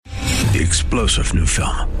The explosive new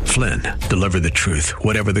film, Flynn, deliver the truth,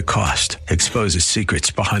 whatever the cost, exposes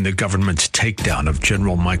secrets behind the government's takedown of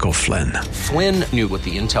General Michael Flynn. Flynn knew what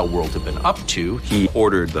the intel world had been up to. He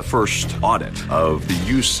ordered the first audit of the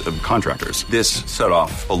use of contractors. This set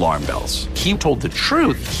off alarm bells. He told the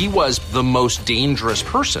truth. He was the most dangerous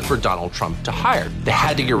person for Donald Trump to hire. They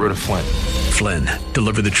had to get rid of Flynn. Flynn,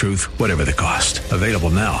 deliver the truth, whatever the cost. Available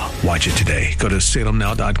now. Watch it today. Go to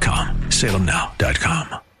salemnow.com.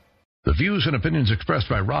 salemnow.com. The views and opinions expressed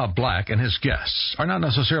by Rob Black and his guests are not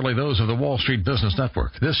necessarily those of the Wall Street Business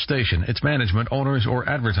Network, this station, its management, owners, or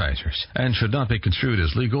advertisers, and should not be construed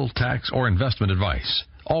as legal, tax, or investment advice.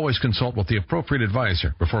 Always consult with the appropriate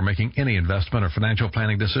advisor before making any investment or financial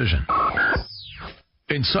planning decision.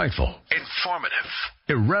 Insightful, informative,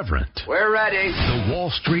 irreverent. We're ready. The Wall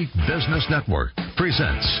Street Business Network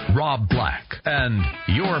presents Rob Black and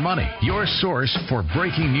Your Money, your source for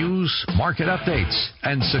breaking news, market updates,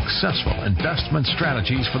 and successful investment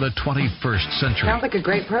strategies for the 21st century. Sounds like a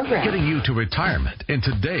great program. Getting you to retirement in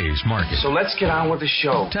today's market. So let's get on with the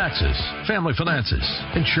show. Taxes, family finances,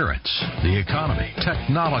 insurance, the economy,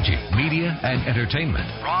 technology, media, and entertainment.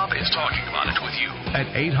 Rob is talking about it with you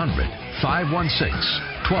at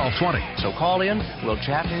 800-516-1220. So call in, we'll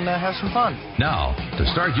chat and have some fun. Now, to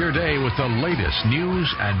start your day with the latest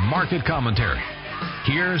news and market commentary,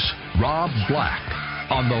 here's Rob Black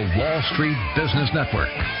on the Wall Street Business Network.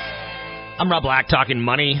 I'm Rob Black, talking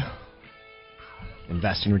money,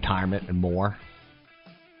 investing, retirement, and more.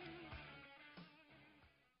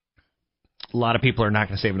 A lot of people are not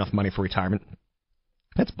going to save enough money for retirement.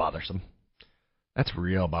 That's bothersome. That's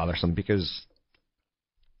real bothersome because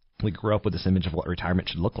we grew up with this image of what retirement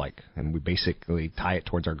should look like, and we basically tie it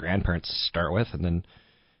towards our grandparents to start with, and then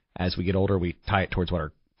as we get older, we tie it towards what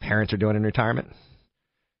our parents are doing in retirement.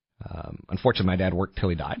 Unfortunately, my dad worked till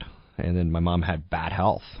he died, and then my mom had bad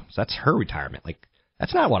health, so that's her retirement. Like,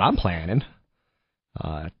 that's not what I'm planning.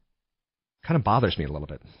 Kind of bothers me a little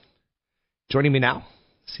bit. Joining me now,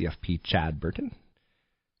 CFP Chad Burton.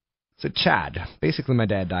 So Chad, basically my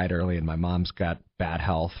dad died early, and my mom's got bad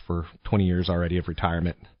health for 20 years already of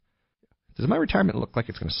retirement. Does my retirement look like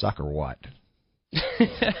it's going to suck or what?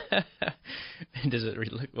 Does it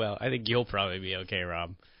look well? I think you'll probably be okay,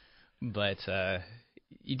 Rob. But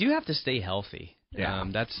you do have to stay healthy. Yeah.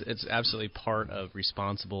 It's absolutely part of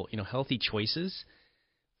responsible, healthy choices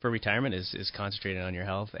for retirement is concentrating on your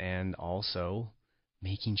health and also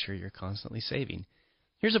making sure you're constantly saving.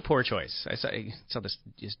 Here's a poor choice. I saw this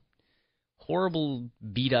just horrible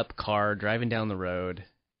beat-up car driving down the road.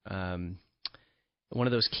 One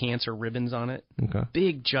of those cancer ribbons on it. Okay.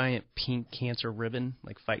 Big, giant, pink cancer ribbon,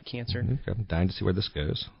 like fight cancer. Okay. I'm dying to see where this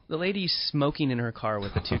goes. The lady's smoking in her car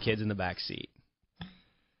with the two kids in the back seat.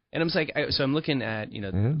 And I'm like, so I'm looking at,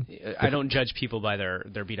 I don't judge people by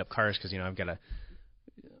their beat-up cars because, I've got a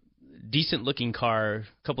decent-looking car, a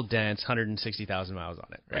couple dents, 160,000 miles on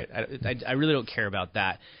it, right? I really don't care about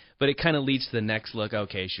that. But it kind of leads to the next look,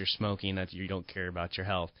 okay, so you're smoking, that you don't care about your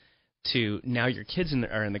health, to now your kids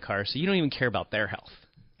are in the car, so you don't even care about their health.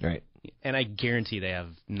 Right. And I guarantee they have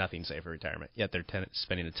nothing saved for retirement, yet they're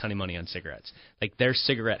spending a ton of money on cigarettes. Like, their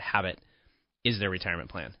cigarette habit is their retirement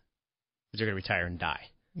plan. They're going to retire and die.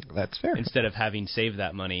 That's fair. Instead of having saved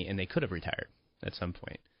that money, and they could have retired at some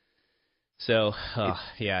point. So,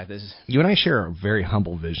 this is... You and I share a very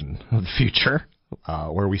humble vision of the future,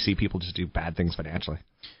 where we see people just do bad things financially.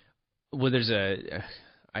 Well, there's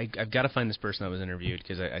I've got to find this person that was interviewed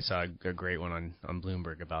because I saw a great one on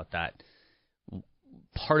Bloomberg about that.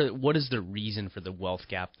 What is the reason for the wealth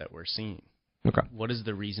gap that we're seeing? Okay. What is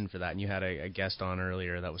the reason for that? And you had a guest on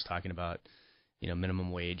earlier that was talking about,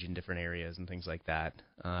 minimum wage in different areas and things like that.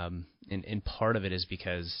 And part of it is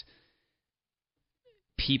because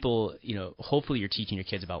people, hopefully you're teaching your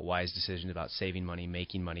kids about wise decisions, about saving money,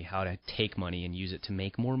 making money, how to take money and use it to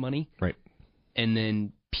make more money. Right. And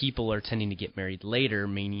then people are tending to get married later,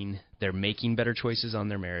 meaning they're making better choices on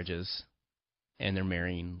their marriages, and they're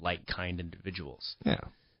marrying like-kind individuals. Yeah.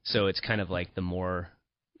 So it's kind of like the more,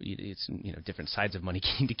 it's different sides of money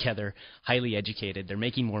getting together, highly educated, they're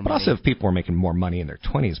making more money. But also if people are making more money in their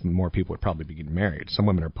 20s, more people would probably be getting married. Some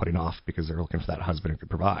women are putting off because they're looking for that husband who could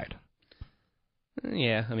provide.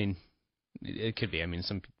 Yeah, it could be.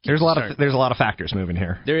 There's a lot of factors moving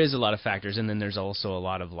here. There is a lot of factors, and then there's also a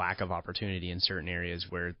lot of lack of opportunity in certain areas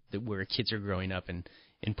where kids are growing up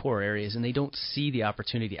in poor areas, and they don't see the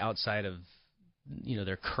opportunity outside of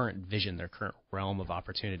their current vision, their current realm of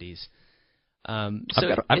opportunities. It's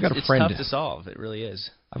tough to solve. It really is.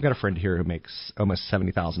 I've got a friend here who makes almost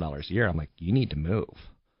 $70,000 a year. I'm like, you need to move,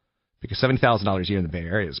 because $70,000 a year in the Bay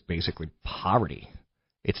Area is basically poverty.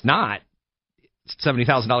 It's not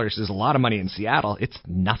 $70,000 is a lot of money in Seattle. It's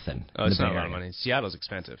nothing. Oh, it's not a lot of money. Seattle's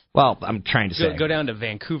expensive. Well, I'm trying to say. Go down to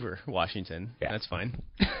Vancouver, Washington. Yeah. That's fine.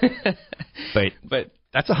 But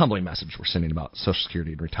that's a humbling message we're sending about Social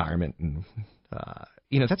Security and retirement. And,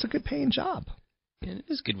 that's a good paying job. And it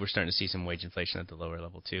is good we're starting to see some wage inflation at the lower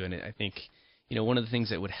level, too. And I think, one of the things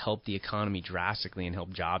that would help the economy drastically and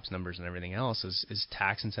help jobs numbers and everything else is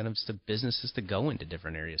tax incentives to businesses to go into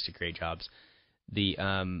different areas to create jobs.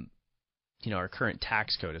 Our current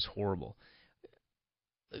tax code is horrible.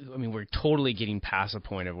 I mean, we're totally getting past the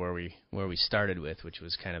point of where we started with, which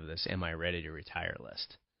was kind of this "Am I ready to retire?"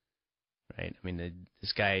 list, right? I mean,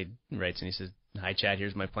 this guy writes and he says, "Hi, Chad.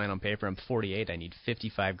 Here's my plan on paper. I'm 48. I need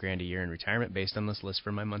 $55,000 a year in retirement based on this list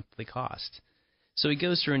for my monthly cost." So he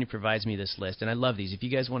goes through and he provides me this list, and I love these. If you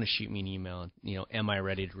guys want to shoot me an email, "Am I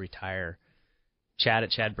ready to retire?"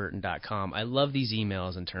 Chad@chadburton.com. I love these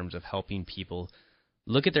emails in terms of helping people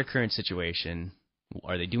look at their current situation.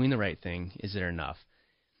 Are they doing the right thing? Is there enough?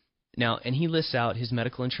 Now, and he lists out his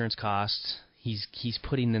medical insurance costs. He's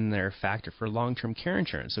putting in there a factor for long-term care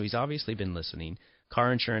insurance. So he's obviously been listening.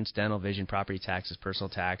 Car insurance, dental, vision, property taxes, personal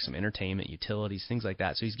tax, some entertainment, utilities, things like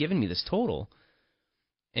that. So he's given me this total,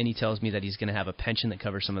 and he tells me that he's going to have a pension that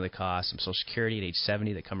covers some of the costs, some Social Security at age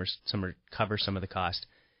 70 that covers some of the cost.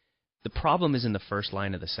 The problem is in the first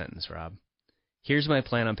line of the sentence, Rob. Here's my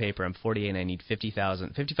plan on paper. I'm 48 and I need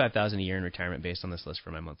 $55,000 a year in retirement based on this list for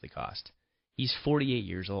my monthly cost. He's 48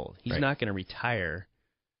 years old. He's not going to retire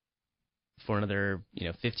for another,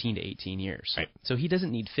 15 to 18 years. Right. So he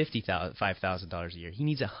doesn't need $55,000 a year. He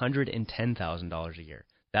needs $110,000 a year.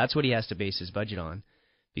 That's what he has to base his budget on,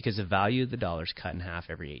 because the value of the dollar is cut in half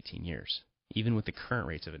every 18 years, even with the current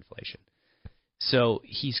rates of inflation. So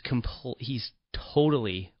he's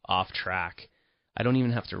totally off track. I don't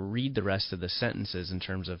even have to read the rest of the sentences in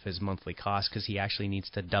terms of his monthly costs, because he actually needs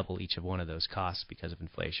to double each of one of those costs because of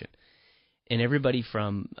inflation. And everybody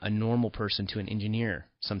from a normal person to an engineer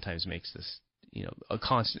sometimes makes this,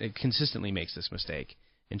 consistently makes this mistake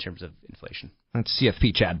in terms of inflation. That's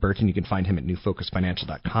CFP Chad Burton. You can find him at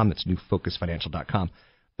newfocusfinancial.com. That's newfocusfinancial.com.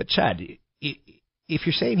 But Chad, if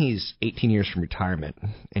you're saying he's 18 years from retirement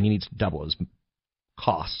and he needs to double his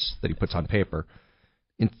costs that he puts on paper,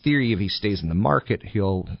 in theory, if he stays in the market,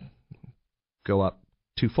 he'll go up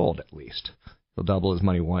twofold at least. He'll double his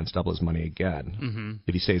money once, double his money again,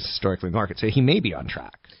 if he stays historically in the market. So he may be on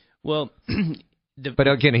track. Well, but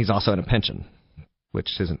again, he's also in a pension,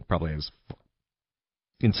 which isn't probably as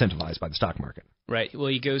incentivized by the stock market. Right. Well,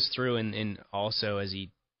 he goes through and also as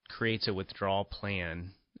he creates a withdrawal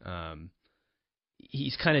plan,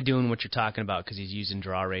 he's kind of doing what you're talking about, because he's using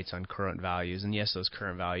draw rates on current values. And yes, those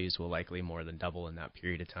current values will likely more than double in that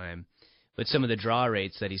period of time. But some of the draw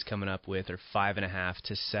rates that he's coming up with are 5.5%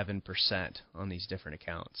 to 7% on these different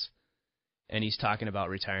accounts. And he's talking about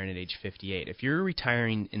retiring at age 58. If you're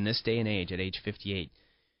retiring in this day and age at age 58,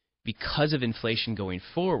 because of inflation going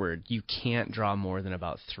forward, you can't draw more than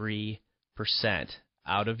about 3%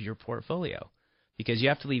 out of your portfolio, because you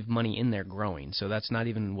have to leave money in there growing. So that's not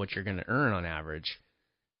even what you're going to earn on average.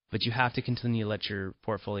 But you have to continue to let your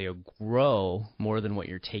portfolio grow more than what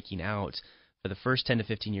you're taking out for the first 10 to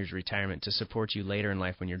 15 years of retirement to support you later in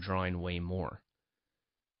life when you're drawing way more.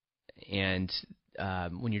 And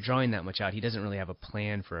when you're drawing that much out, he doesn't really have a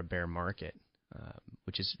plan for a bear market,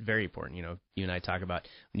 which is very important. You and I talk about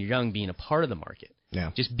when you're young being a part of the market.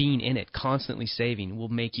 Yeah. Just being in it, constantly saving will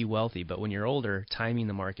make you wealthy. But when you're older, timing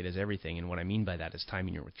the market is everything. And what I mean by that is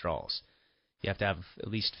timing your withdrawals. You have to have at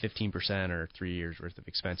least 15% or 3 years worth of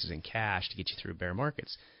expenses in cash to get you through bear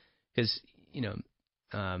markets. Because,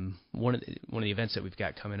 one of the events that we've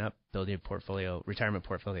got coming up, building a retirement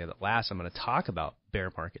portfolio that lasts, I'm going to talk about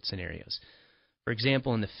bear market scenarios. For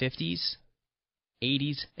example, in the 50s,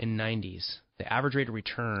 80s, and 90s, the average rate of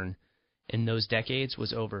return in those decades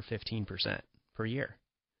was over 15% per year.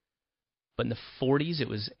 But in the 40s, it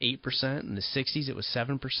was 8%. In the 60s, it was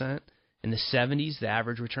 7%. In the 70s, the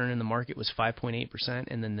average return in the market was 5.8%.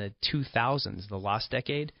 And then the 2000s, the lost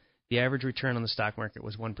decade, the average return on the stock market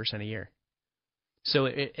was 1% a year. So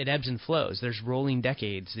it ebbs and flows. There's rolling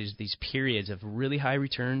decades. There's these periods of really high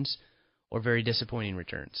returns or very disappointing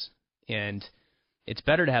returns. And it's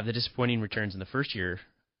better to have the disappointing returns in the first year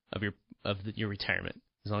of your retirement,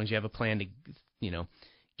 as long as you have a plan to,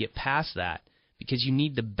 get past that, because you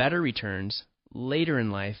need the better returns later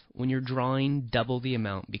in life when you're drawing double the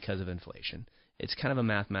amount because of inflation. It's kind of a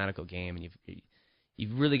mathematical game, and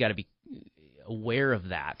you've really got to be aware of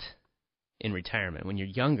that in retirement. When you're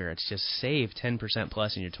younger, it's just save 10%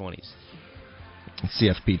 plus in your 20s.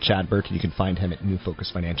 CFP Chad Burton. You can find him at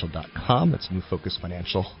newfocusfinancial.com. That's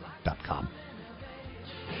newfocusfinancial.com.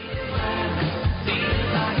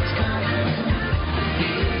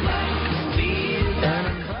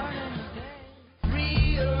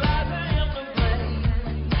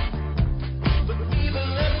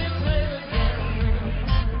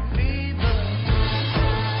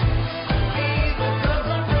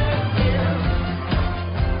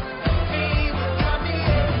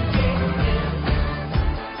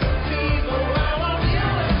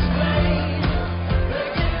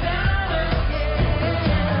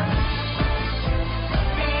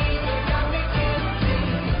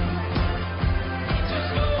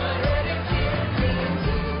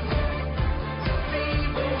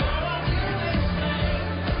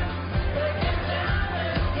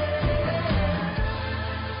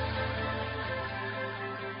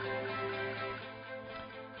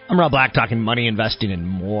 I'm Rob Black, talking money, investing, and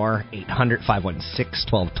more.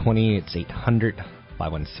 800-516-1220. It's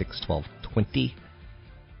 800-516-1220.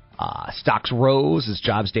 Stocks rose as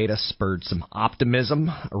jobs data spurred some optimism.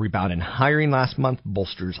 A rebound in hiring last month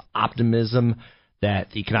bolsters optimism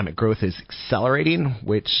that the economic growth is accelerating,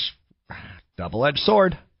 which, double-edged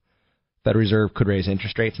sword. Federal Reserve could raise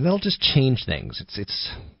interest rates, and they'll just change things.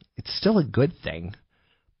 It's still a good thing,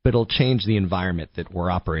 but it'll change the environment that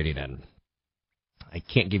we're operating in. I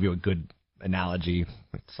can't give you a good analogy.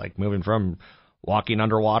 It's like moving from walking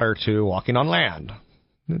underwater to walking on land.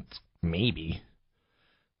 It's maybe.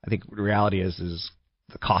 I think the reality is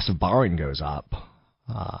the cost of borrowing goes up,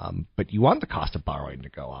 but you want the cost of borrowing to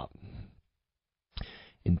go up.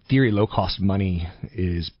 In theory, low-cost money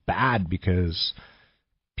is bad because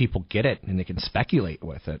people get it and they can speculate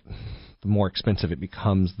with it. The more expensive it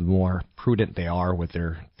becomes, the more prudent they are with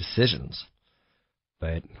their decisions.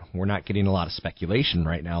 But we're not getting a lot of speculation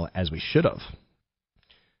right now as we should have.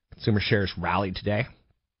 Consumer shares rallied today.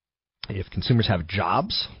 If consumers have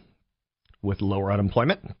jobs with lower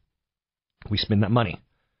unemployment, we spend that money.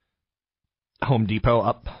 Home Depot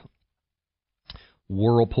up.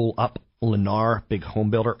 Whirlpool up. Lennar, big home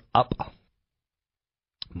builder, up.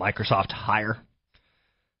 Microsoft higher.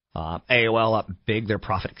 AOL up big. Their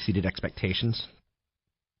profit exceeded expectations.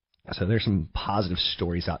 So there's some positive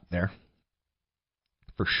stories out there,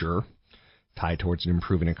 for sure, tied towards an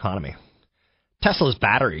improving economy. Tesla's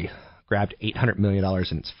battery grabbed $800 million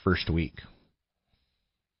in its first week.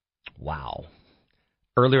 Wow.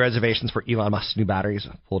 Early reservations for Elon Musk's new batteries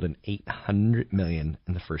pulled in $800 million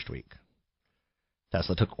in the first week.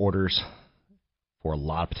 Tesla took orders for a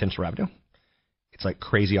lot of potential revenue. It's like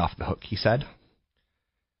crazy off the hook, he said.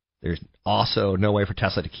 There's also no way for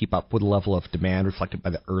Tesla to keep up with the level of demand reflected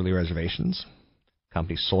by the early reservations. The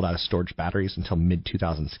company sold out of storage batteries until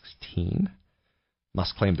mid-2016.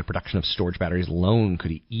 Musk claimed the production of storage batteries alone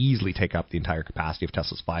could easily take up the entire capacity of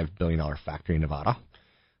Tesla's $5 billion factory in Nevada,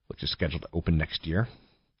 which is scheduled to open next year.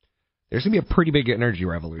 There's going to be a pretty big energy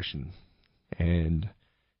revolution, and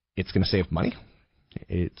it's going to save money.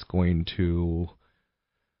 It's going to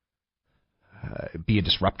be a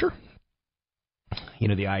disruptor. You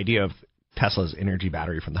know, the idea of Tesla's energy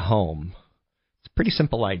battery from the home, it's a pretty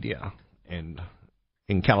simple idea, and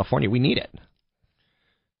in California, we need it.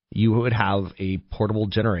 You would have a portable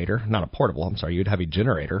generator, you'd have a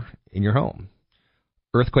generator in your home.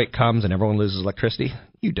 Earthquake comes and everyone loses electricity.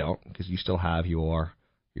 You don't, because you still have your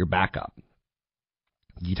backup.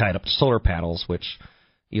 You tie it up to solar panels, which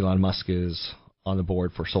Elon Musk is on the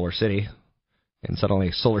board for Solar City, and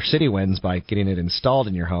suddenly Solar City wins by getting it installed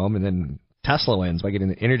in your home, and then Tesla wins by getting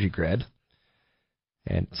the energy grid.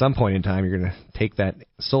 And at some point in time, you're going to take that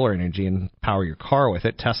solar energy and power your car with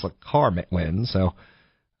it. Tesla car wins. So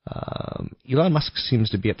Elon Musk seems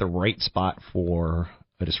to be at the right spot for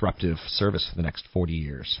a disruptive service for the next 40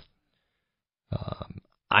 years.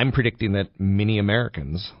 I'm predicting that many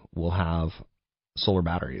Americans will have solar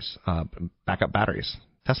batteries, backup batteries,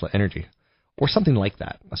 Tesla Energy, or something like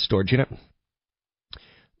that, a storage unit.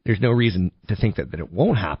 There's no reason to think that it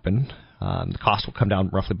won't happen. The cost will come down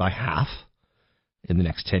roughly by half in the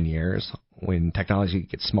next 10 years. When technology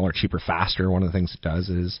gets smaller, cheaper, faster, one of the things it does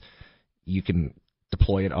is you can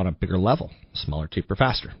deploy it on a bigger level, smaller, cheaper,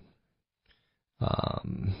 faster.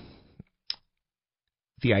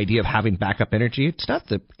 The idea of having backup energy, it's not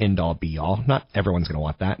the end-all, be-all. Not everyone's going to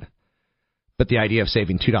want that. But the idea of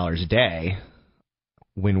saving $2 a day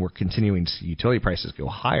when we're continuing to see utility prices go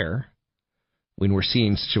higher, when we're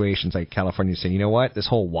seeing situations like California saying, you know what, this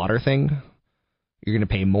whole water thing, you're going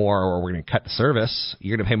to pay more or we're going to cut the service.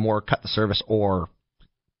 You're going to pay more, cut the service, or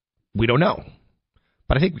we don't know.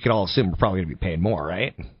 But I think we can all assume we're probably going to be paying more,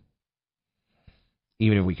 right?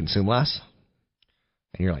 Even if we consume less.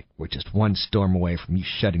 And you're like, we're just one storm away from you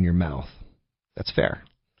shutting your mouth. That's fair.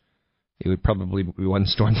 It would probably be one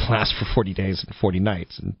storm that lasts for 40 days and 40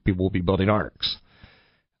 nights, and people will be building arcs.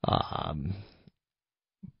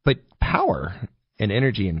 But power and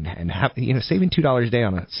energy and saving $2 a day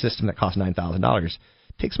on a system that costs $9,000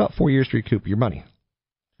 takes about 4 years to recoup your money.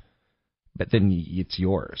 But then it's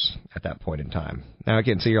yours at that point in time. Now,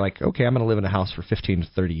 again, so you're like, okay, I'm going to live in a house for 15 to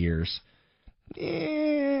 30 years.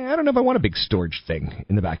 I don't know if I want a big storage thing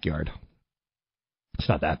in the backyard. It's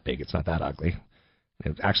not that big. It's not that ugly. It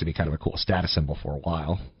would actually be kind of a cool status symbol for a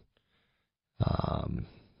while.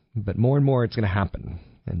 But more and more it's going to happen.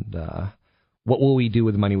 And what will we do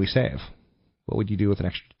with the money we save? What would you do with an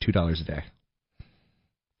extra $2 a day?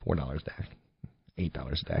 $4 a day?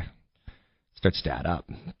 $8 a day? It starts to add up.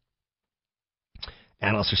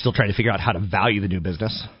 Analysts are still trying to figure out how to value the new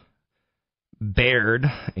business. Baird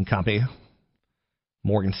and Company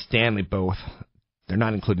Morgan Stanley both. They're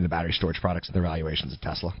not including the battery storage products in their valuations of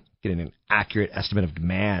Tesla. Getting an accurate estimate of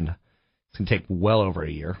demand is going to take well over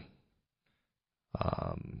a year.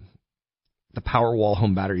 The Powerwall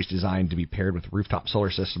home batteries designed to be paired with rooftop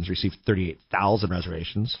solar systems received 38,000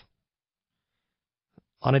 reservations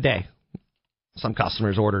on a day. Some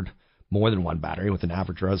customers ordered more than one battery, with an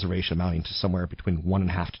average reservation amounting to somewhere between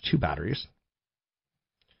 1.5 to 2 batteries.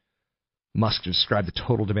 Musk described the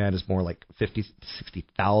total demand as more like 50 to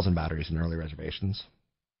 60,000 batteries in early reservations.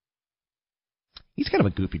 He's kind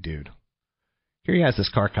of a goofy dude. Here he has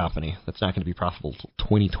this car company that's not going to be profitable until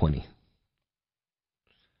 2020.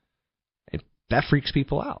 That freaks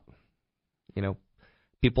people out. You know,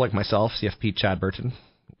 people like myself, CFP Chad Burton,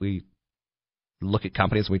 we look at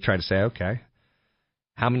companies and we try to say, okay,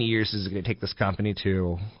 how many years is it going to take this company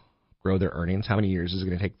to grow their earnings? How many years is it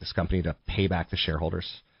going to take this company to pay back the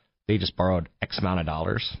shareholders? They just borrowed X amount of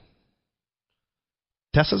dollars.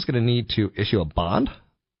 Tesla's going to need to issue a bond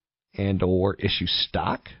and or issue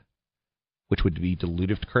stock, which would be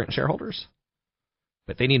dilutive to current shareholders.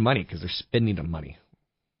 But they need money because they're spending the money.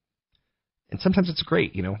 And sometimes it's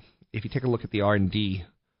great, you know, if you take a look at the R&D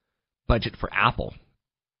budget for Apple,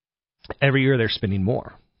 every year they're spending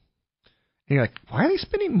more. And you're like, why are they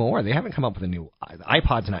spending more? They haven't come up with a new... The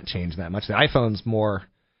iPod's not changed that much. The iPhone's more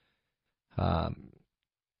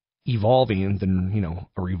evolving than, you know,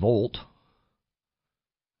 a revolt.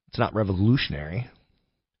 It's not revolutionary.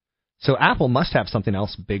 So Apple must have something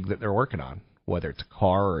else big that they're working on, whether it's a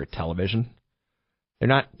car or a television. They're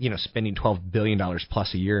not, you know, spending $12 billion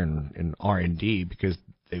plus a year in R&D because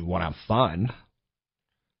they want to have fun.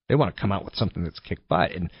 They want to come out with something that's kick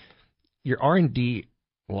butt. And your R&D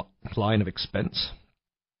line of expense,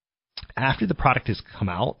 after the product has come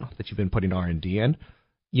out that you've been putting R&D in,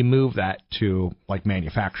 you move that to like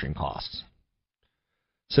manufacturing costs.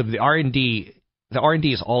 So the R&D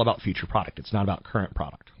is all about future product. It's not about current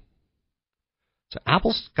product. So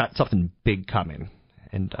Apple's got something big coming,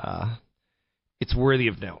 and it's worthy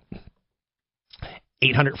of note.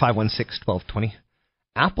 800-516-1220.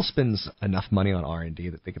 Apple spends enough money on R&D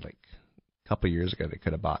that they could, like, a couple of years ago, they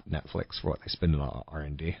could have bought Netflix for what they spend on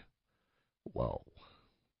R&D. Whoa.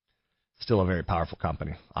 Still a very powerful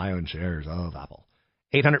company. I own shares of Apple.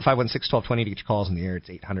 800-516-1220 to get your calls on the air. It's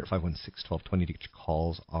 800-516-1220 to get your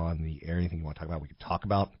calls on the air. Anything you want to talk about, we can talk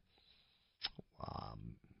about.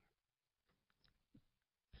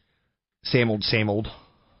 Same old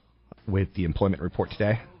with the employment report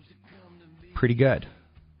today. Pretty good.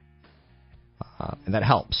 And that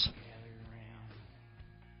helps.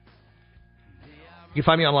 You can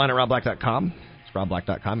find me online at robblack.com. It's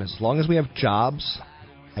robblack.com. As long as we have jobs,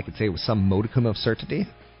 I could say with some modicum of certainty,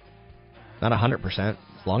 not 100%, as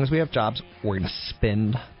long as we have jobs, we're going to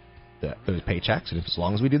spend those paychecks. And as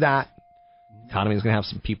long as we do that, the economy is going to have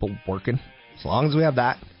some people working. As long as we have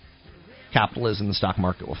that, capitalism, the stock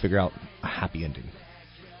market will figure out a happy ending.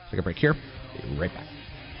 Take a break here. Be right back.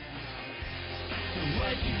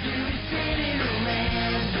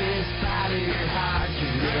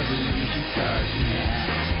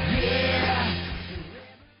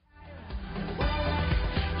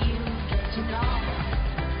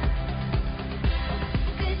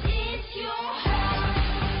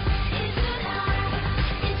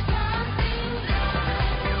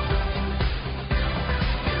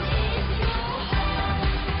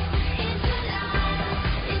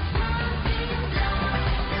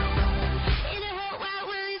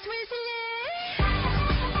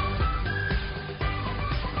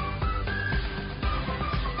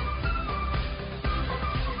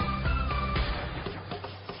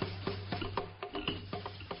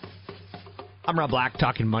 I'm Rob Black,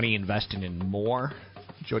 talking money, investing, and more.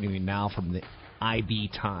 Joining me now from the IB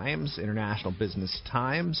Times, International Business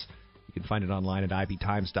Times. You can find it online at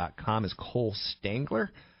ibtimes.com. Is Cole Stangler.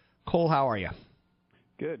 Cole, how are you?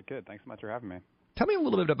 Good. Thanks so much for having me. Tell me a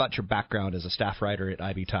little bit about your background as a staff writer at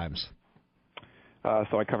IB Times.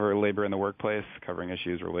 So I cover labor in the workplace, covering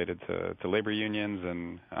issues related to labor unions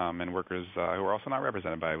and workers who are also not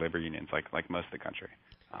represented by labor unions, like most of the country.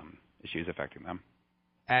 Issues affecting them.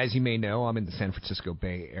 As you may know, I'm in the San Francisco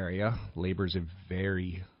Bay Area. Labor is a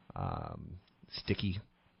very sticky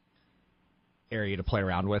area to play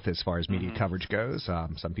around with as far as media coverage goes.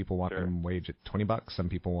 Some people want minimum wage at $20. Some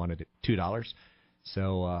people want it at $2.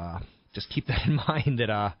 So just keep that in mind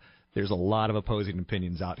that there's a lot of opposing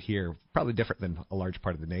opinions out here, probably different than a large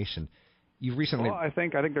part of the nation. You've recently... Well, I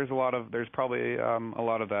think there's probably a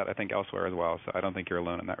lot of that, I think, elsewhere as well. So I don't think you're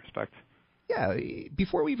alone in that respect. Yeah,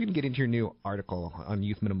 before we even get into your new article on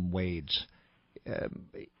youth minimum wage,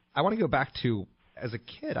 I want to go back to, as a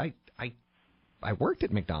kid, I I worked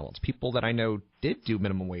at McDonald's. People that I know did do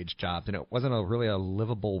minimum wage jobs, and it wasn't really a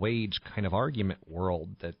livable wage kind of argument world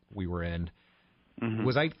that we were in. Mm-hmm.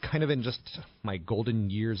 Was I kind of in just my golden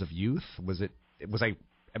years of youth?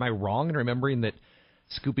 Am I wrong in remembering that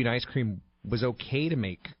scooping ice cream was okay to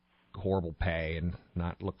make horrible pay and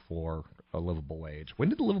not look for a livable wage? When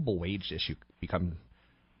did the livable wage issue become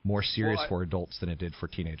more serious for adults than it did for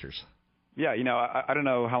teenagers? Yeah, I don't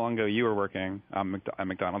know how long ago you were working at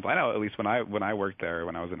McDonald's. I know at least when I worked there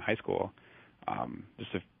when I was in high school,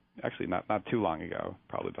 actually not too long ago,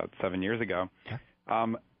 probably about 7 years ago. Okay.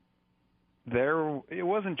 It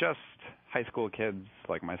wasn't just high school kids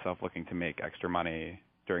like myself looking to make extra money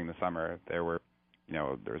during the summer. There was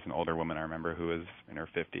an older woman I remember who was in her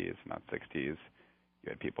 50s, not 60s. You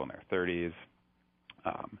had people in their 30s,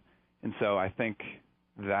 and so I think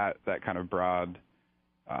that kind of broad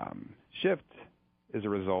shift is a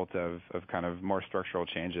result of kind of more structural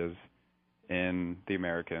changes in the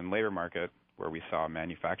American labor market, where we saw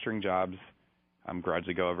manufacturing jobs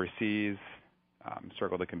gradually go overseas,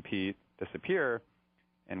 struggle to compete, disappear,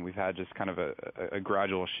 and we've had just kind of a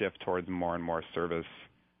gradual shift towards more and more service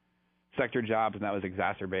sector jobs, and that was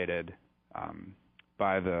exacerbated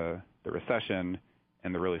by the recession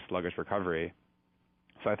and the really sluggish recovery.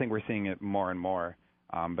 So I think we're seeing it more and more.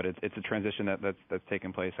 But it's a transition that's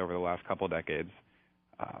taken place over the last couple of decades,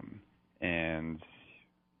 and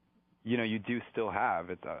you do still have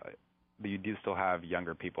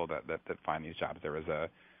younger people that find these jobs. There was I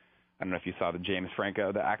don't know if you saw the James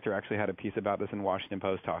Franco, the actor, actually had a piece about this in Washington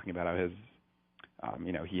Post talking about how his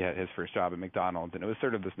he had his first job at McDonald's, and it was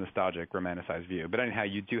sort of this nostalgic, romanticized view. But anyhow,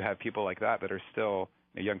 you do have people like that are still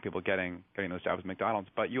young people getting those jobs at McDonald's,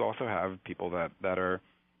 but you also have people that are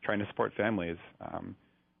trying to support families,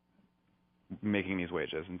 making these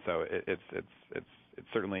wages, and so it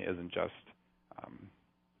certainly isn't just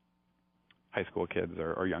high school kids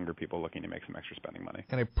or younger people looking to make some extra spending money.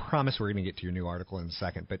 And I promise we're going to get to your new article in a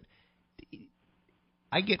second, but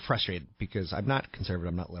I get frustrated because I'm not conservative,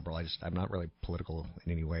 I'm not liberal, I'm not really political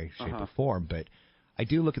in any way, shape, or form, but I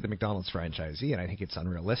do look at the McDonald's franchisee, and I think it's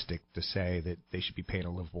unrealistic to say that they should be paying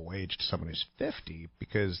a livable wage to someone who's 50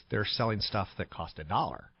 because they're selling stuff that cost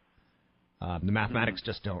 $1. The mathematics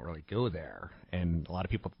just don't really go there, and a lot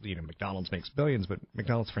of people, McDonald's makes billions, but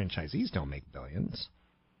McDonald's franchisees don't make billions.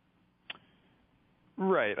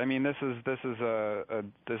 Right. I mean, this is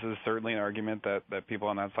certainly an argument that people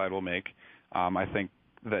on that side will make. I think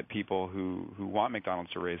that people who want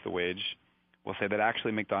McDonald's to raise the wage will say that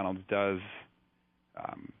actually McDonald's does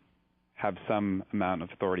have some amount of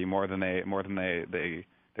authority, more than they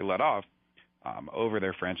let off, over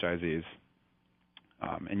their franchisees.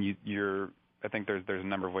 And I think there's a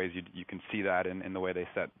number of ways you can see that in the way they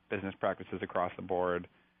set business practices across the board,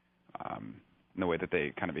 in the way that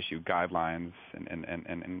they kind of issue guidelines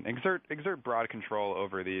and exert broad control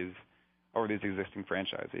over these existing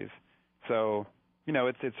franchisees. So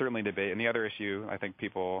it's certainly debate. And the other issue I think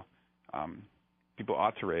people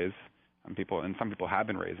ought to raise, and some people have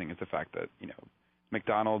been raising, is the fact that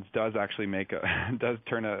McDonald's does actually does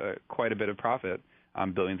turn quite a bit of profit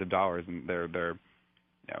on billions of dollars, and they're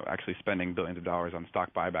actually spending billions of dollars on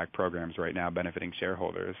stock buyback programs right now, benefiting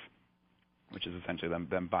shareholders, which is essentially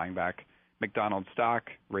them buying back McDonald's stock,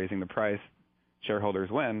 raising the price, shareholders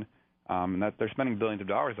win, and that they're spending billions of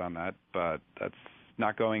dollars on that, but that's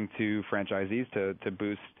not going to franchisees to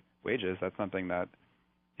boost wages. That's something that,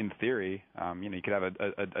 in theory, you could have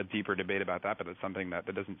a deeper debate about that, but it's something that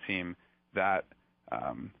doesn't seem that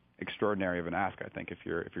extraordinary of an ask, I think, if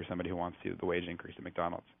you're somebody who wants to see the wage increase at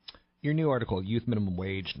McDonald's. Your new article, Youth Minimum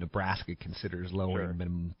Wage, Nebraska Considers Lowering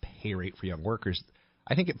Minimum Pay Rate for Young Workers,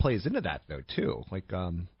 I think it plays into that, though, too. Like,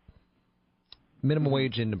 minimum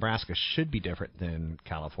wage in Nebraska should be different than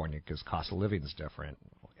California because cost of living is different,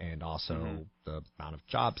 and also the amount of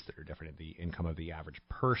jobs that are different, and the income of the average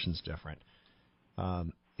person's different.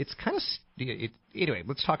 It's kind of anyway.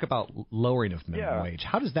 Let's talk about lowering of minimum wage.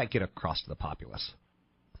 How does that get across to the populace?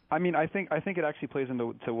 I mean, I think it actually plays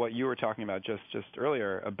into what you were talking about just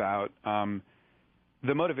earlier about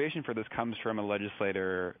the motivation for this comes from a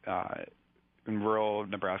legislator in rural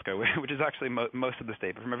Nebraska, which is actually most of the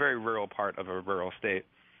state, but from a very rural part of a rural state.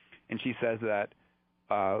 And she says that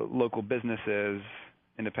local businesses,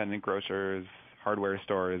 independent grocers, hardware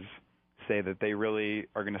stores say that they really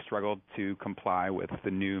are going to struggle to comply with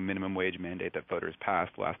the new minimum wage mandate that voters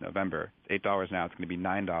passed last November. It's $8 now. It's going to be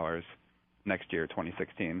 $9 next year,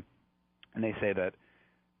 2016. And they say that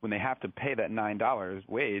when they have to pay that $9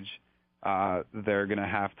 wage, they're going to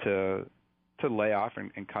have to lay off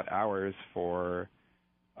and cut hours for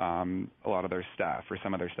a lot of their staff or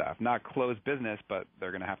some of their staff. Not close business, but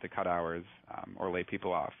they're going to have to cut hours or lay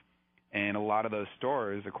people off. And a lot of those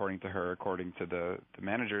stores, according to her, according to the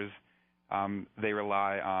managers, they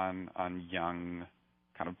rely on young,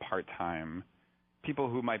 kind of part-time people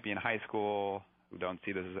who might be in high school, who don't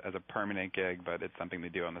see this as a permanent gig, but it's something they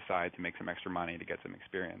do on the side to make some extra money to get some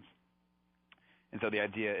experience. And so the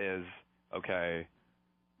idea is, okay,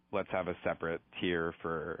 let's have a separate tier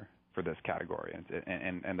for this category.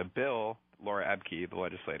 And the bill, Laura Ebke, the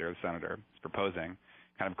legislator, the senator, is proposing,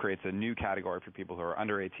 kind of creates a new category for people who are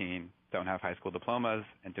under 18, don't have high school diplomas,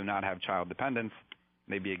 and do not have child dependents.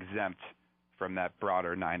 They'd be exempt from that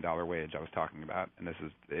broader $9 wage I was talking about, and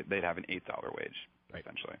they'd have an $8 wage, right,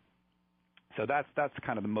 essentially. So that's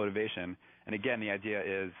kind of the motivation. And again, the idea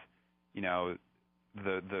is,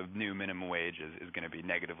 the new minimum wage is going to be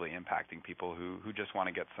negatively impacting people who just want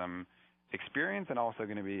to get some experience, and also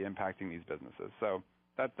going to be impacting these businesses. So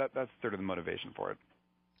that's sort of the motivation for it.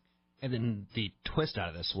 And then the twist out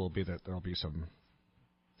of this will be that there will be some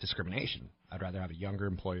discrimination. I'd rather have a younger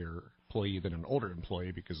employee than an older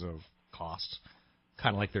employee because of costs,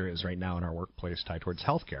 kind of like there is right now in our workplace tied towards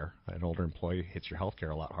healthcare. An older employee hits your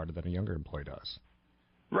healthcare a lot harder than a younger employee does.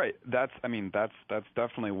 Right. That's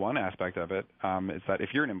definitely one aspect of it. Is that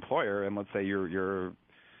if you're an employer, and let's say you're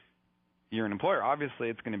an employer, obviously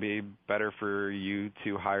it's going to be better for you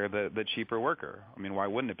to hire the cheaper worker. I mean, why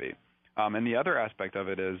wouldn't it be? And the other aspect of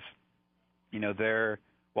it is,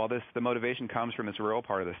 while the motivation comes from this rural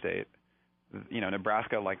part of the state,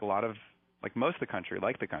 Nebraska, like most of the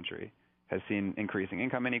country, has seen increasing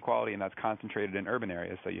income inequality, and that's concentrated in urban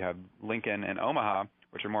areas. So you have Lincoln and Omaha,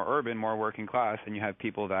 which are more urban, more working class, and you have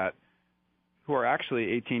people who are actually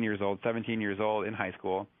 18 years old, 17 years old in high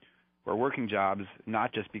school, who are working jobs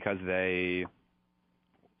not just because they,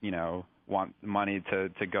 want money to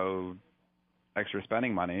go extra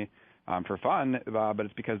spending money for fun, but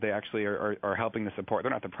it's because they actually are helping to support.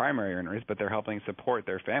 They're not the primary earners, but they're helping support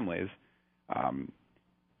their families.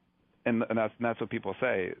 And that's what people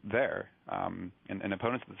say there, and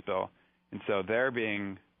opponents of this bill. And so they're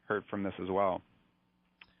being hurt from this as well.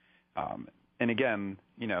 And again,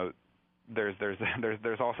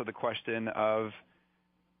 there's also the question of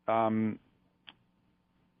the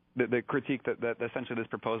critique that essentially this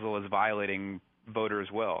proposal is violating voters'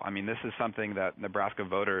 will. I mean, this is something that Nebraska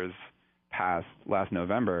voters passed last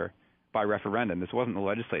November by referendum. This wasn't the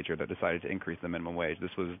legislature that decided to increase the minimum wage. This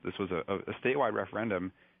was a statewide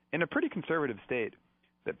referendum in a pretty conservative state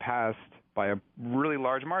that passed by a really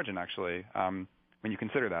large margin, actually. When you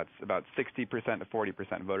consider that, it's about 60% to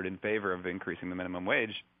 40% voted in favor of increasing the minimum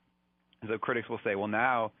wage. So critics will say, well,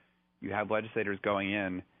 now you have legislators going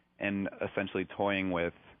in and essentially toying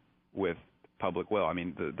with public will. I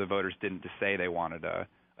mean, the voters didn't just say they wanted a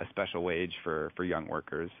special wage for young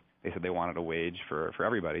workers. They said they wanted a wage for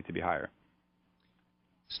everybody to be higher.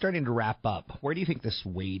 Starting to wrap up, where do you think this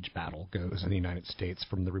wage battle goes in the United States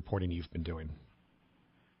from the reporting you've been doing?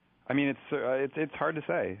 I mean, it's hard to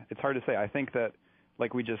say. It's hard to say. I think that,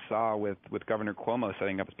 like we just saw with Governor Cuomo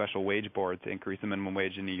setting up a special wage board to increase the minimum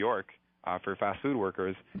wage in New York for fast food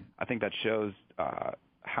workers, I think that shows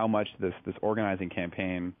how much this organizing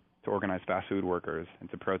campaign to organize fast food workers and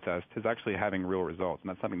to protest is actually having real results. And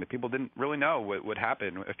that's something that people didn't really know would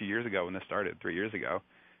happen a few years ago when this started, 3 years ago.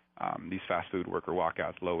 These fast food worker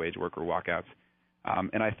walkouts, low-wage worker walkouts.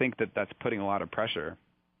 And I think that's putting a lot of pressure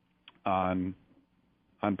on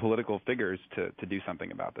political figures to do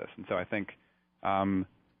something about this. And so I think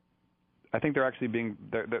they're actually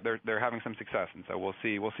they're having some success. And so we'll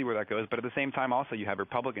see where that goes. But at the same time, also you have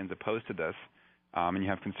Republicans opposed to this, and you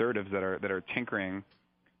have conservatives that are tinkering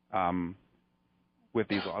with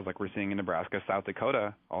these laws, like we're seeing in Nebraska. South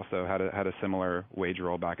Dakota also had a similar wage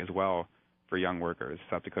rollback as well for young workers.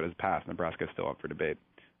 South Dakota's passed. Nebraska is still up for debate.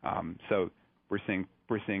 So we're seeing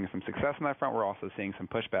some success on that front. We're also seeing some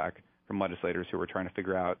pushback from legislators who are trying to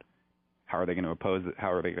figure out how are they going to oppose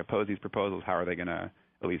these proposals. How are they going to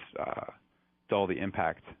at least dull the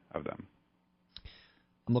impact of them.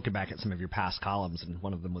 I'm looking back at some of your past columns, and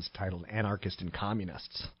one of them was titled "Anarchists and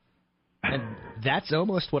Communists," and that's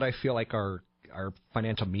almost what I feel like our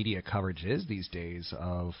financial media coverage is these days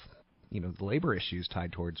of, the labor issues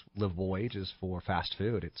tied towards livable wages for fast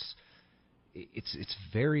food. It's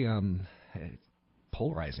very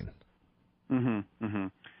polarizing. Mm-hmm. Mm-hmm.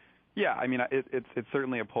 Yeah, I mean, it's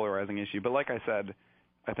certainly a polarizing issue. But like I said,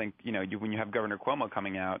 I think when you have Governor Cuomo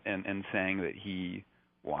coming out and saying that he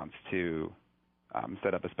wants to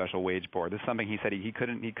set up a special wage board, this is something he said he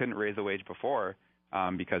couldn't raise a wage before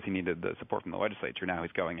because he needed the support from the legislature. Now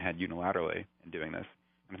he's going ahead unilaterally and doing this.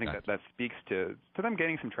 And I think that speaks to them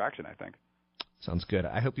gaining some traction, I think. Sounds good.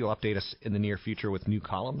 I hope you'll update us in the near future with new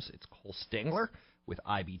columns. It's Cole Stangler with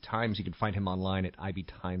IB Times. You can find him online at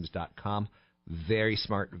ibtimes.com. Very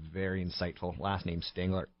smart, very insightful. Last name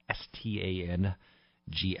Stangler, Stangler.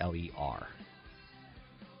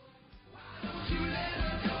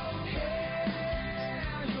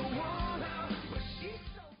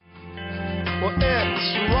 Well,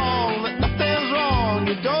 it's wrong that nothing's wrong.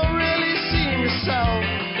 You don't really see yourself.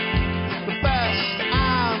 The best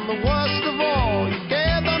and the worst of all. You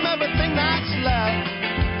gave them everything that's left.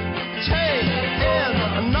 Take in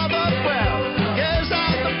another breath. Gives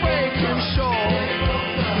out the breaking shore.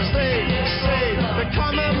 'Cause they say they're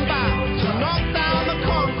coming back to knock down the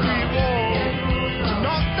concrete wall. To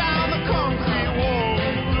knock down the concrete wall.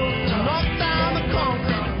 To knock down the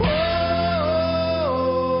concrete wall.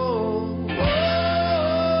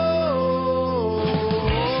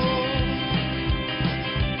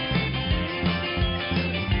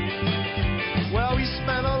 Well, we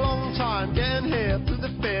spent a long time getting here through the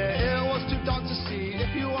fear. It was too dark to see.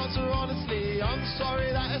 If you answer honestly, I'm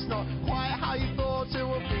sorry that it's not quite how you thought it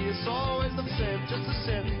would be. It's always the same, just the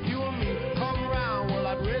same. You and me come round. Well,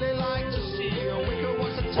 I'd really like to see you. We could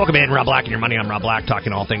watch the Welcome in, Rob Black and Your Money. I'm Rob Black,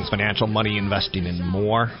 talking all things financial, money, investing, and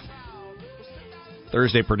more.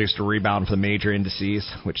 Thursday produced a rebound for the major indices,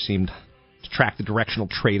 which seemed to track the directional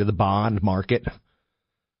trade of the bond market.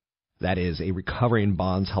 That is, a recovery in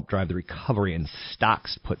bonds helped drive the recovery in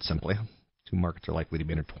stocks, put simply. Two markets are likely to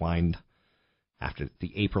be intertwined after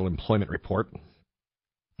the April employment report.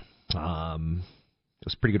 It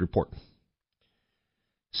was a pretty good report.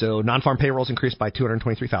 So non-farm payrolls increased by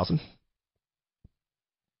 223,000.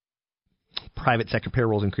 Private sector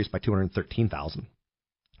payrolls increased by 213,000.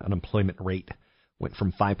 Unemployment rate went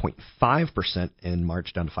from 5.5% in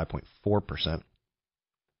March down to 5.4%.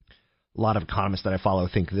 A lot of economists that I follow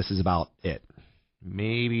think this is about it.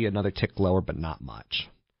 Maybe another tick lower, but not much.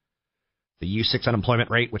 The U6 unemployment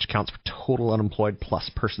rate, which counts for total unemployed plus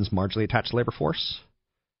persons marginally attached to the labor force,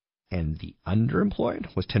 and the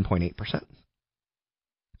underemployed, was 10.8%.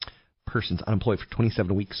 Persons unemployed for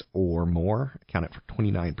 27 weeks or more accounted for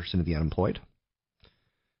 29% of the unemployed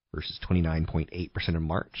versus 29.8% in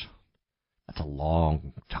March. That's a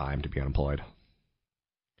long time to be unemployed.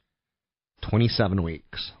 27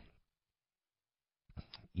 weeks.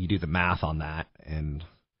 You do the math on that, and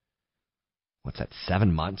what's that,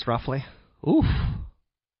 7 months roughly? Oof.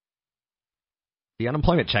 The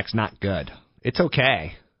unemployment check's not good. It's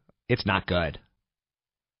okay. It's not good.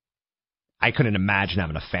 I couldn't imagine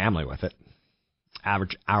having a family with it.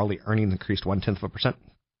 Average hourly earnings increased 0.1%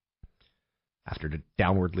 after the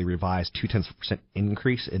downwardly revised 0.2%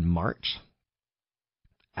 increase in March.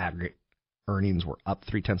 Aggregate earnings were up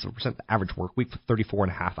 0.3%. The average work week was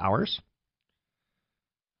 34.5 hours.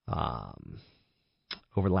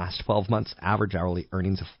 Over the last 12 months, average hourly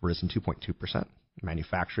earnings have risen 2.2%.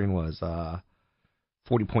 Manufacturing was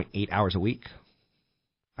 40.8 hours a week.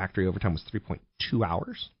 Factory overtime was 3.2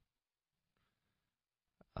 hours.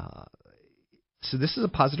 So this is a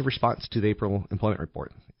positive response to the April employment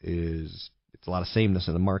report. It's a lot of sameness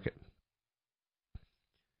in the market.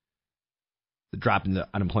 The drop in the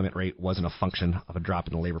unemployment rate wasn't a function of a drop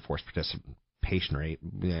in the labor force participation rate.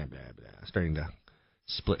 Starting to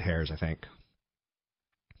split hairs, I think.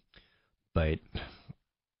 But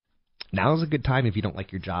now is a good time if you don't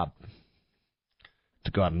like your job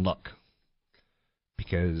to go out and look,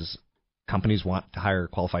 because companies want to hire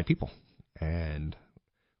qualified people, and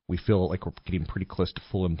we feel like we're getting pretty close to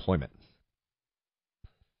full employment.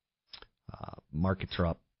 Markets are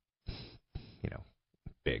up,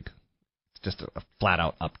 big. It's just a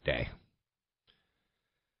flat-out up day.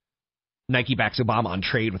 Nike backs Obama on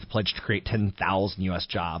trade with a pledge to create 10,000 U.S.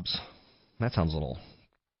 jobs. That sounds a little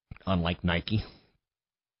unlike Nike.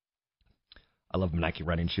 I love Nike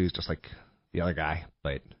running shoes just like the other guy,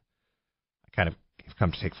 but I kind of have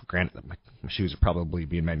come to take for granted that my shoes are probably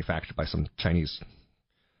being manufactured by some Chinese,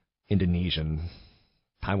 Indonesian,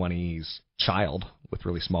 Taiwanese child with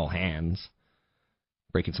really small hands,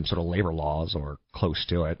 breaking some sort of labor laws or close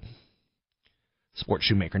to it. Sports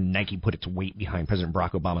shoe maker Nike put its weight behind President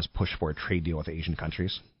Barack Obama's push for a trade deal with Asian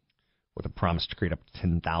countries, with a promise to create up to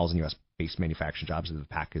 10,000 U.S.-based manufacturing jobs if the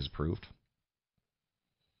pact is approved.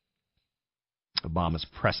 Obama's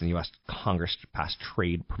pressing the U.S. Congress to pass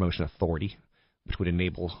Trade Promotion Authority, which would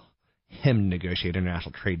enable him to negotiate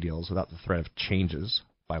international trade deals without the threat of changes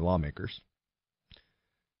by lawmakers.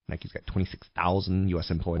 Nike's got 26,000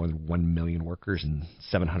 U.S. employees, more than 1 million workers, and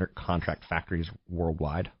 700 contract factories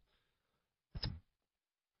worldwide. That's a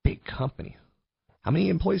big company. How many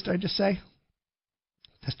employees did I just say?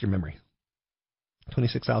 Test your memory.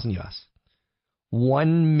 26,000 U.S.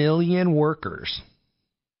 1 million workers.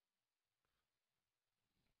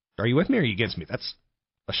 Are you with me or are you against me? That's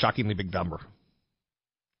a shockingly big number.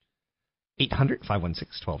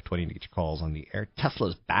 800-516-1220 to get your calls on the air.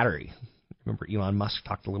 Tesla's battery. Remember Elon Musk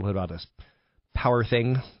talked a little bit about this power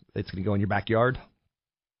thing that's going to go in your backyard?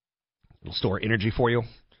 It'll store energy for you.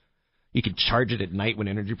 You can charge it at night when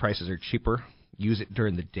energy prices are cheaper. Use it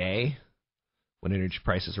during the day when energy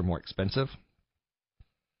prices are more expensive.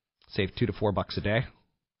 Save $2 to $4 a day.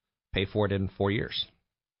 Pay for it in 4 years.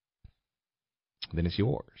 Then it's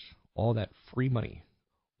yours. All that free money.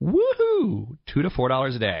 Woohoo! $2 to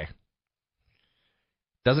 $4 a day.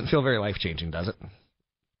 Doesn't feel very life-changing, does it?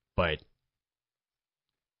 But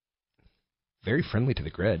very friendly to the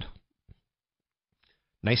grid.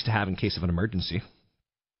 Nice to have in case of an emergency.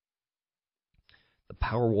 The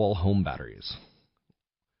Powerwall home batteries.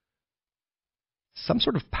 Some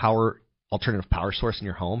sort of alternative power source in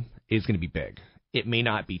your home is going to be big. It may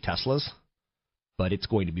not be Tesla's, but it's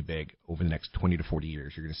going to be big over the next 20 to 40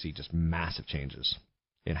 years. You're going to see just massive changes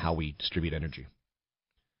in how we distribute energy.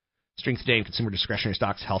 Strength today in consumer discretionary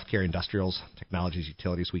stocks, healthcare, industrials, technologies,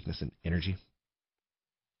 utilities, weakness in energy.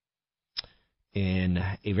 In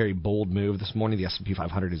a very bold move this morning, the S&P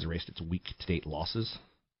 500 has erased its week-to-date losses.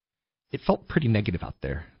 It felt pretty negative out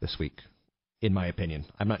there this week, in my opinion.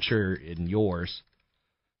 I'm not sure in yours,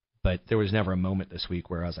 but there was never a moment this week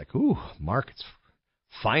where I was like, ooh, market's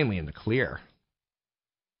finally in the clear.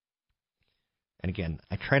 And again,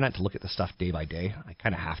 I try not to look at the stuff day by day. I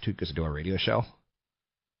kind of have to because I do a radio show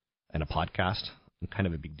and a podcast. I'm kind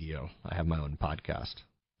of a big deal. I have my own podcast.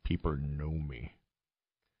 People know me.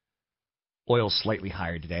 Oil's slightly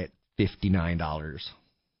higher today at $59.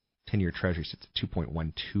 10-year Treasury sits at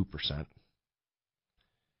 2.12%.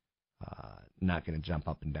 Not going to jump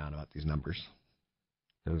up and down about these numbers.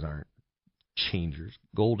 Those aren't changers.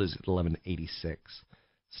 Gold is at 1186.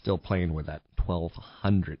 Still playing with that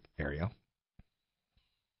 1200 area.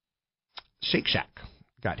 Shake Shack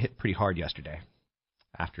got hit pretty hard yesterday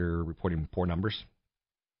after reporting poor numbers.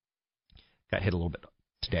 Got hit a little bit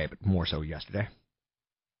today, but more so yesterday.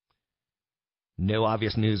 No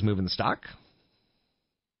obvious news moving the stock.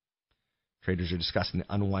 Traders are discussing the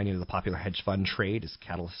unwinding of the popular hedge fund trade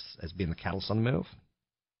as being the catalyst on the move.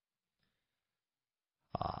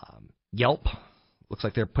 Yelp looks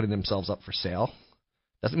like they're putting themselves up for sale.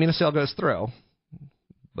 Doesn't mean a sale goes through,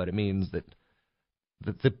 but it means that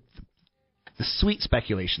the sweet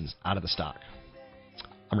speculation's out of the stock.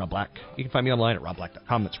 I'm Rob Black. You can find me online at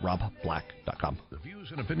robblack.com. That's robblack.com. The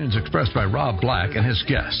views and opinions expressed by Rob Black and his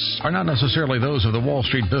guests are not necessarily those of the Wall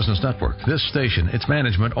Street Business Network, this station, its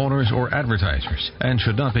management, owners, or advertisers, and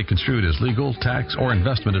should not be construed as legal, tax, or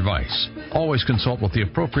investment advice. Always consult with the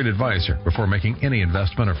appropriate advisor before making any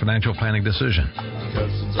investment or financial planning decision.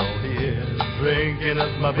 Cousins all here, drinking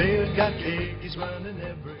up my beer, got cakes running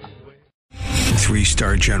everywhere.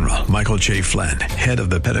 3-star General Michael J. Flynn, head of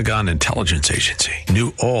the Pentagon Intelligence Agency,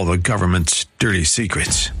 knew all the government's dirty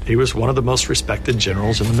secrets. He was one of the most respected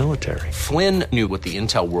generals in the military. Flynn knew what the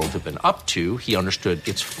intel world had been up to. He understood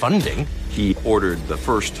its funding. He ordered the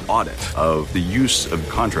first audit of the use of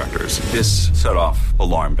contractors. This set off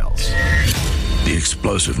alarm bells. The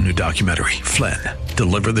explosive new documentary, Flynn,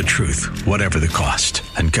 Deliver the Truth, Whatever the Cost,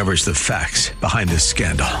 uncovers the facts behind this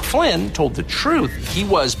scandal. Flynn told the truth. He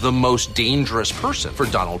was the most dangerous person for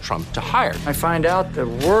Donald Trump to hire. I find out the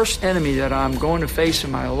worst enemy that I'm going to face in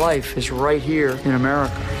my life is right here in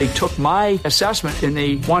America. They took my assessment and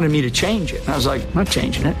they wanted me to change it. And I was like, I'm not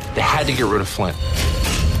changing it. They had to get rid of Flynn.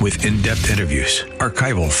 With in-depth interviews,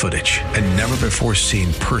 archival footage, and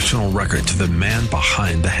never-before-seen personal records of the man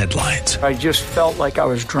behind the headlines. I just felt like I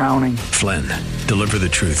was drowning. Flynn, Deliver the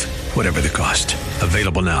Truth, Whatever the Cost.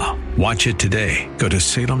 Available now. Watch it today. Go to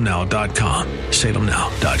salemnow.com.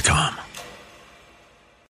 salemnow.com.